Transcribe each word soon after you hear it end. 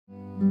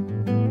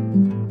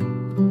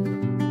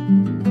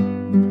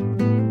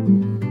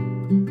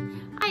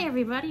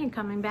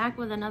coming back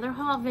with another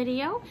haul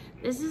video.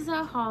 This is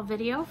a haul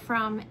video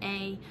from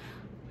a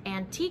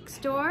antique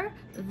store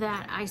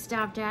that I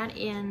stopped at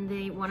in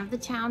one of the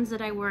towns that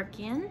I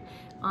work in,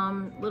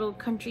 little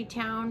country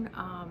town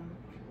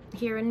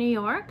here in New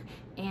York,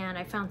 and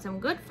I found some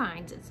good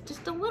finds. It's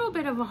just a little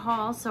bit of a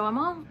haul, so I'm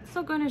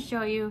also going to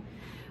show you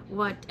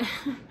what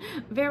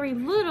very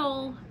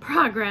little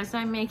progress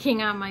I'm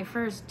making on my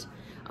first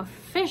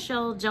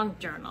official junk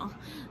journal.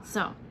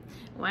 So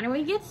why don't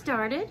we get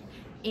started,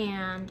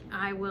 and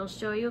I will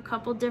show you a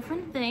couple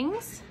different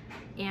things.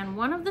 And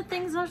one of the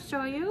things I'll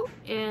show you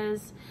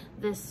is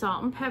this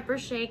salt and pepper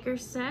shaker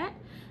set,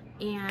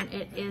 and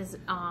it is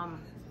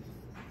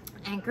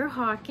Anchor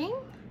Hawking,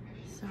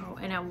 so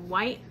in a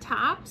white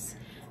tops,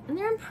 and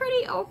they're in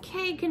pretty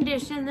okay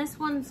condition. This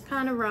one's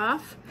kind of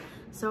rough,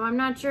 so I'm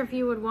not sure if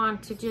you would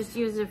want to just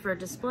use it for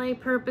display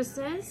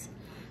purposes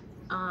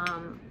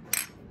and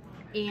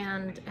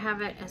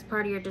have it as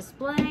part of your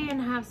display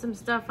and have some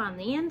stuff on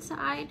the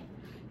inside,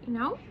 you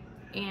know.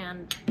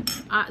 And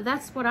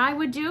that's what I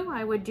would do.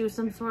 I would do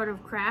some sort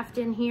of craft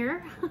in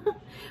here,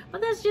 but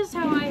that's just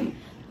how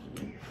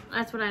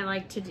that's what I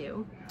like to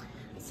do.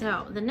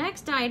 So the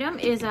next item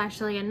is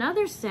actually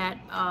another set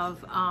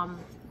of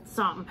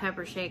salt and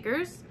pepper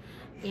shakers,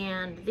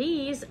 and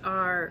these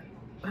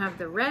have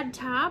the red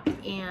top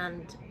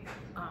and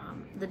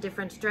the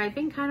different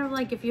striping, kind of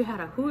like if you had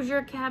a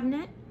Hoosier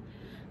cabinet.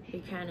 Be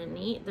kind of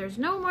neat. There's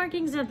no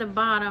markings at the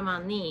bottom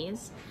on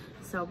these,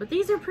 so but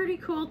these are pretty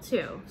cool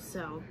too.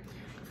 So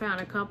I found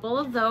a couple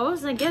of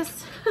those. I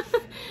guess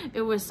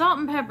it was salt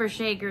and pepper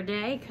shaker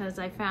day because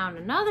I found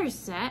another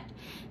set,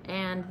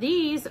 and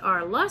these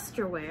are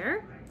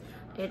lusterware.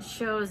 It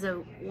shows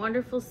a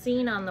wonderful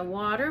scene on the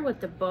water with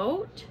the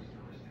boat,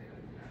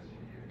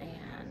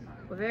 and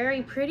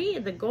very pretty.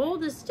 The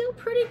gold is still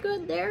pretty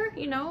good there,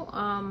 you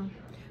know.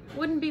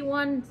 Wouldn't be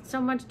one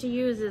so much to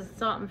use as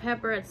salt and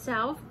pepper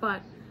itself,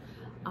 but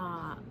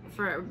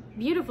for a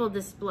beautiful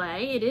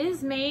display. It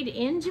is made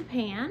in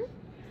Japan,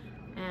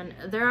 and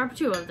there are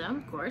two of them,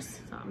 of course,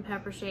 salt and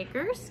pepper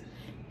shakers.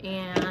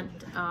 And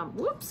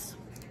whoops,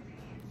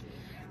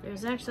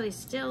 there's actually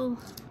still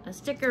a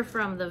sticker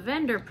from the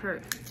vendor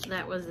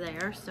that was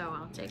there, so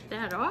I'll take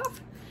that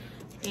off.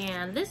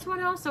 And this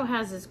one also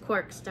has this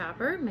cork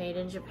stopper, made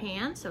in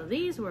Japan, so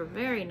these were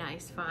very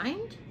nice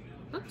find.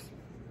 Oops.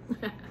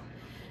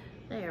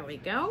 There we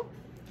go.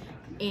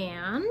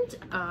 And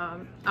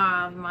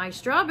my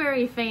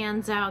strawberry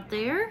fans out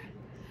there,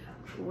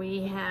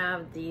 we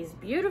have these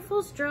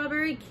beautiful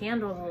strawberry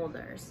candle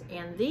holders,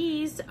 and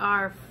these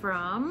are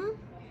from,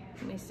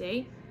 let me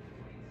see,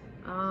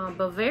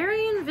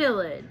 Bavarian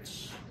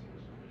Village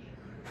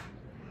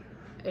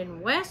in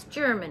West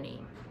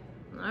Germany.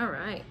 All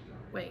right,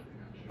 wait,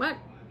 what?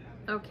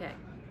 Okay,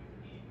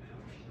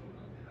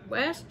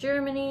 West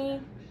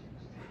Germany.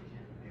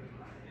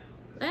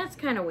 That's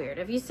kind of weird.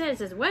 If you said it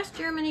says West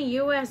Germany,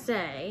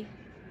 USA,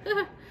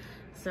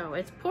 so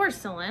it's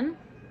porcelain.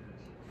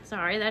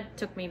 Sorry, that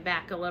took me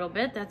back a little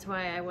bit. That's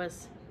why I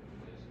was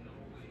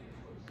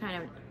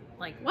kind of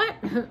like, what?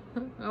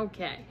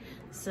 Okay,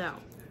 so,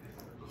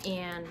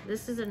 and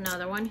this is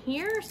another one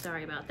here.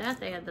 Sorry about that.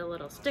 They had the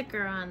little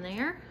sticker on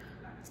there.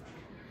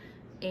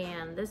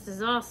 And this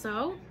is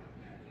also,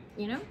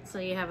 you know, so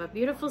you have a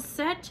beautiful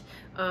set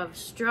of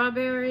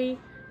strawberry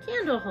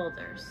candle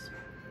holders.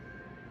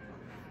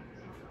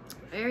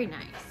 Very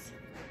nice.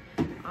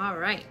 All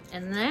right,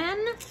 and then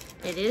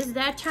it is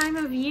that time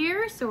of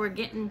year, so we're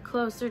getting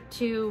closer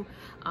to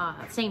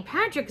St.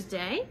 Patrick's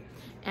Day,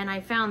 and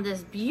I found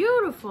this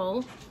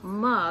beautiful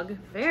mug,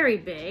 very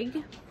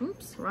big.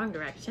 Oops, wrong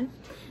direction.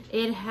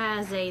 It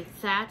has a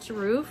thatch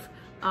roof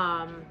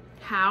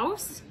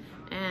house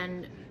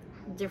and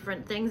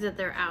different things that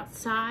they're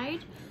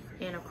outside,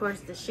 and of course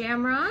the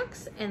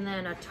shamrocks, and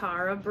then a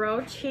Tara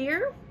brooch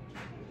here.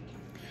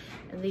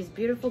 And these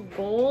beautiful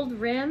gold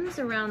rims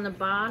around the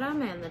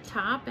bottom and the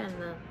top and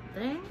the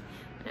thing.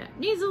 It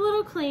needs a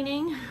little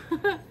cleaning.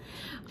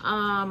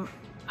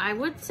 I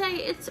would say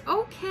it's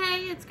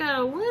okay. It's got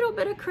a little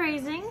bit of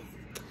crazing.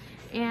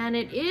 And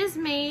it is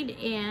made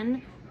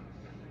in,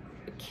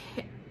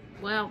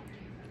 well,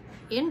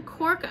 in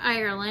Cork,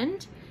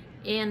 Ireland,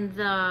 in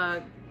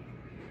the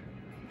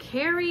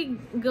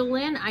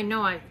Carrigaline. I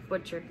know I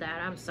butchered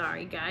that. I'm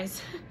sorry,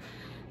 guys.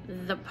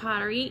 The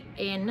pottery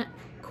in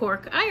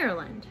Cork,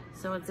 Ireland.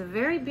 So it's a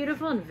very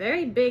beautiful and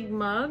very big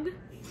mug.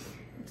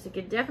 So you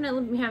could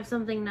definitely have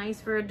something nice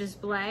for a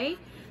display.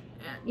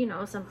 You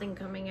know, something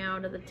coming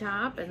out of the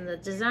top. And the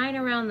design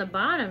around the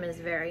bottom is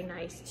very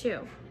nice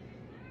too.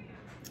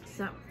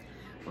 So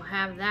we'll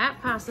have that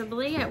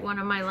possibly at one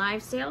of my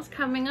live sales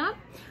coming up.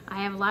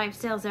 I have live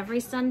sales every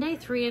Sunday,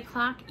 3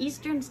 o'clock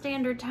Eastern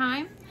Standard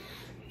Time.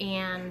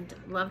 And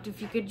loved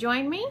if you could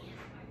join me.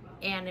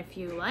 And if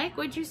you like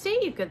what you see,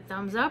 you could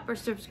thumbs up or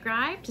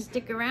subscribe to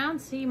stick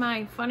around, see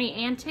my funny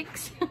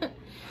antics.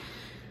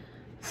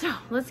 So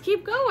let's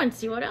keep going,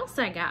 see what else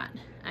I got.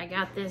 I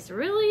got this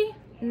really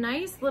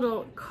nice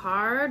little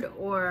card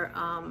or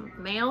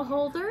mail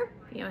holder.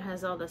 You know, it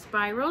has all the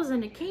spirals,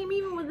 and it came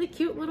even with a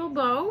cute little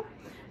bow.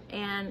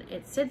 and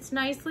it sits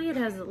nicely. It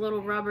has a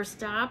little rubber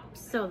stop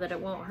so that it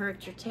won't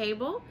hurt your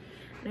table.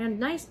 And a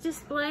nice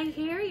display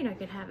here. You know, you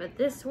can have it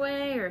this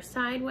way or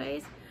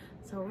sideways.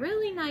 So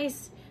really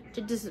nice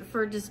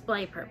for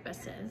display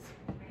purposes.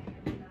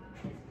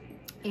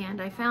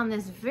 And I found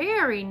this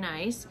very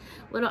nice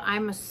little,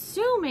 I'm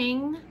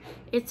assuming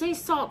it's a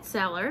salt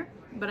cellar,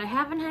 but I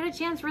haven't had a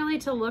chance really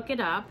to look it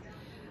up.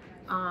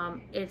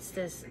 It's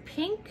this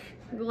pink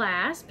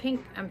glass,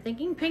 I'm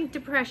thinking pink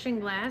depression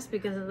glass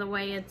because of the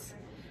way it's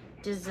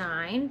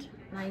designed,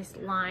 nice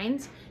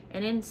lines.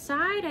 And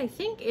inside, I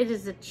think it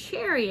is a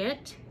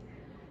chariot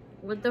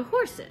with the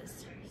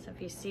horses. So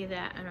if you see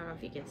that, I don't know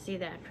if you can see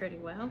that pretty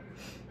well.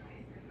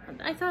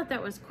 I thought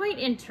that was quite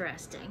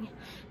interesting.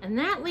 And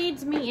that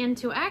leads me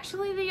into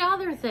actually the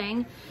other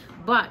thing,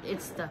 but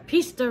it's the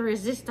pièce de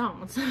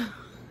résistance.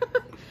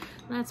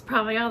 That's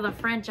probably all the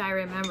French I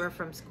remember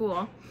from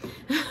school.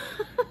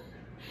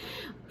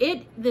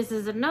 This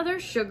is another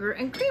sugar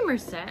and creamer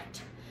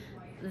set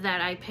that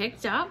I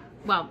picked up.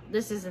 Well,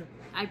 this isn't,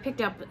 I picked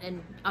up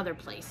in other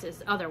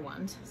places, other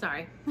ones,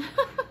 sorry.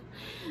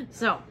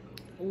 So,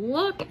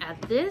 look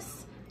at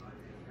this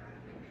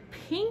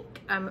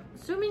pink, I'm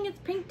assuming it's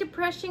pink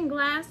depression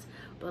glass,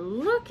 but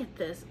look at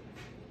this,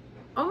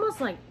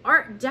 almost like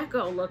Art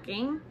Deco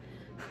looking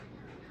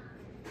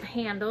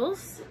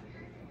handles.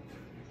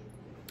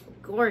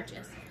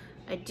 Gorgeous.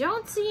 I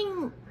don't see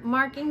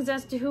markings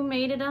as to who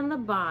made it on the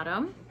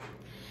bottom,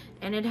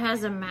 and it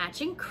has a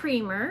matching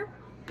creamer.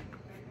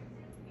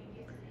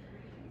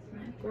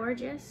 Isn't that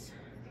gorgeous?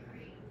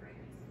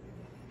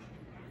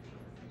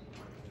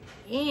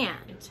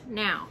 And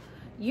now,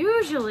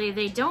 usually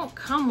they don't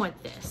come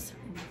with this,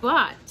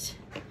 but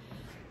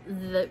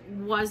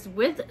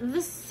with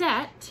the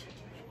set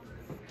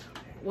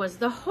was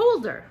the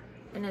holder,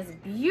 and has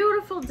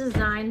beautiful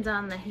designs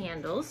on the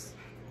handles.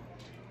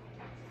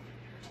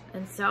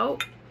 And so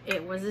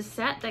it was a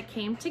set that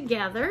came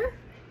together,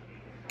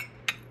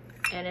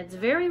 and it's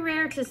very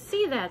rare to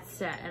see that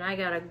set, and I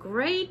got a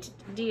great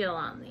deal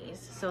on these.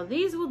 So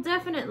these will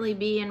definitely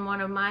be in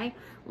one of my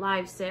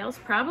live sales,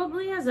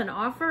 probably as an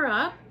offer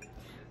up,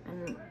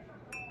 and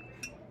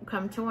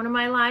come to one of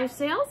my live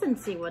sales and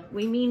see what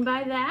we mean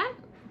by that.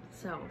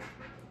 So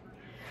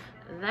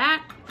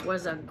that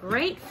was a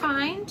great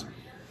find.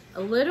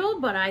 A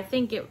little, but I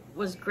think it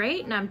was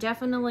great, and I'm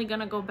definitely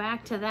gonna go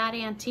back to that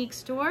antique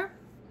store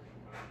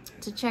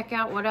to check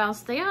out what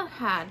else they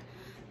had,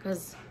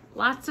 because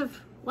lots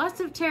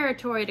of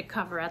territory to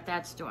cover at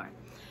that store.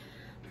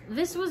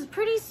 This was a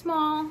pretty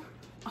small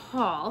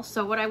haul,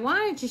 so what I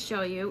wanted to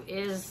show you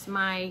is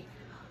my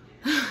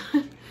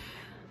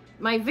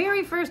my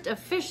very first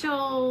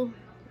official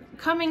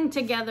coming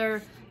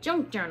together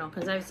junk journal,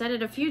 because I've said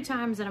it a few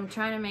times that I'm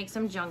trying to make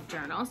some junk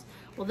journals.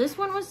 Well, this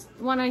one was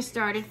one I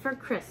started for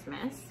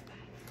Christmas,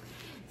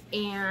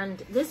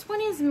 and this one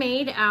is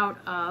made out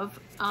of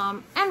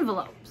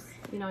envelopes.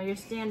 You know, your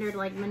standard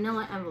like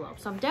manila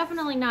envelopes. So I'm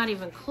definitely not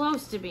even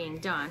close to being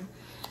done.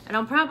 And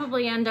I'll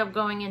probably end up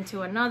going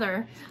into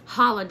another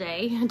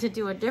holiday to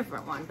do a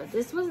different one. But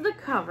this was the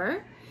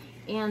cover.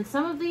 And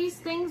some of these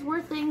things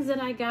were things that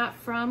I got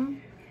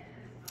from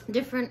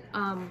different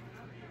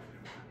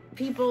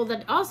people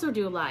that also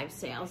do live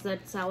sales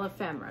that sell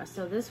ephemera.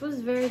 So this was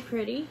very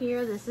pretty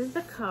here. This is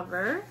the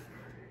cover.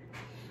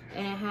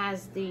 And it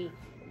has the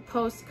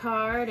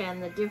postcard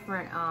and the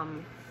different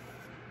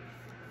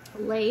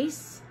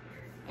lace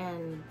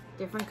and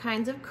different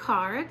kinds of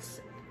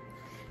cards.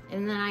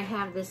 And then I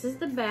have, this is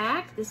the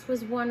back. This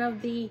was one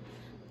of the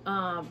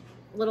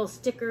little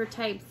sticker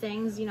type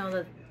things, you know,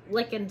 the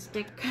lick and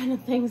stick kind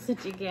of things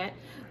that you get.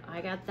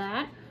 I got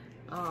that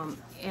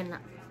and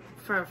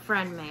for a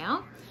friend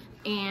mail.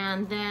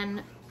 And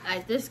then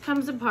this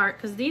comes apart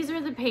because these are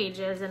the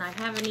pages, and I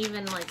haven't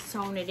even like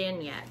sewn it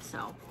in yet.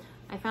 So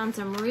I found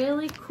some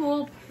really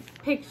cool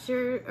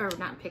pages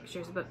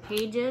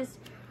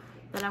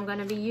that I'm going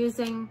to be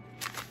using.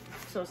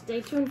 So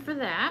stay tuned for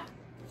that.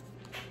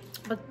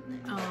 But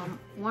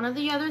one of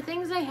the other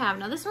things I have,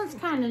 now this one's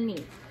kind of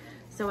neat.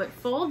 So it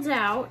folds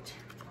out,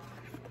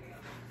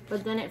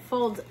 but then it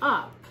folds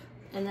up.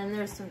 And then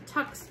there's some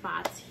tuck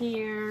spots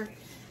here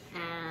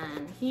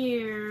and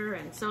here.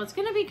 And so it's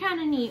gonna be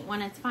kind of neat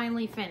when it's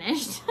finally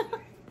finished.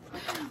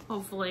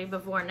 Hopefully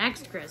before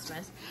next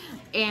Christmas.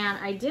 And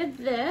I did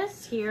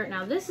this here.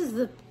 Now this is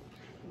the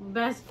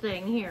best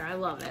thing here. I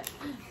love it.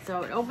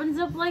 So it opens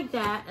up like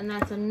that, and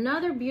that's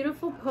another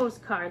beautiful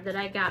postcard that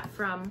I got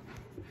from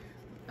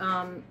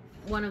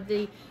one of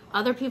the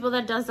other people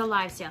that does the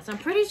live sales. I'm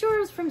pretty sure it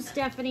was from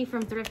Stephanie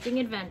from Thrifting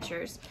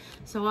Adventures.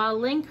 So I'll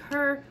link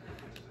her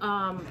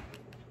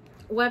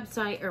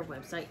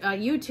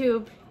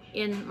YouTube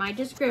in my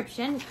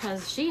description,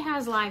 because she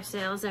has live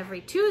sales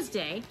every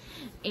Tuesday,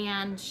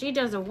 and she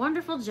does a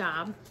wonderful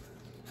job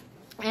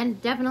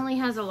and definitely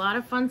has a lot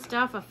of fun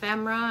stuff,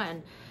 ephemera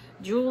and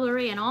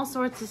jewelry and all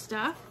sorts of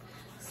stuff.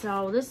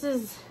 So this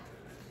is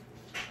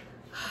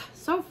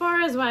so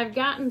far as what I've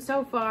gotten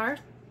so far.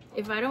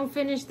 If I don't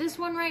finish this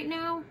one right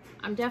now,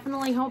 I'm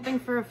definitely hoping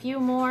for a few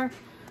more.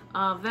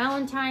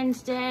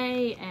 Valentine's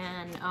Day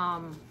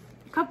and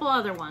couple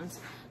other ones.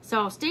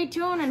 So stay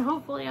tuned, and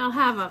hopefully I'll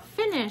have a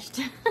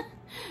finished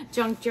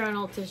junk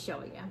journal to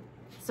show you.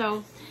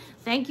 So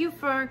thank you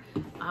for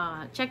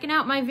checking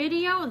out my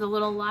video, the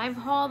little live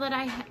haul that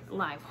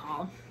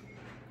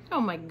oh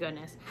my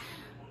goodness,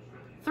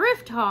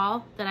 thrift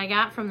haul that I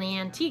got from the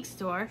antique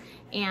store.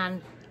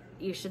 And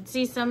you should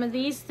see some of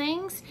these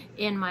things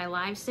in my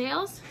live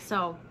sales.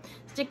 So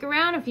stick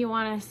around if you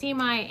want to see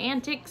my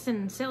antics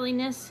and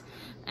silliness,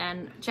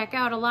 and check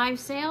out a live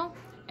sale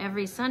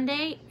every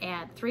Sunday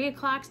at 3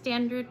 o'clock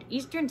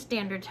Eastern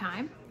Standard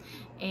Time.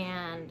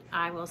 And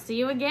I will see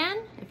you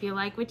again. If you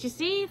like what you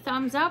see,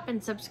 thumbs up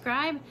and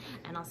subscribe,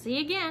 and I'll see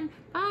you again.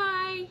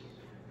 Bye.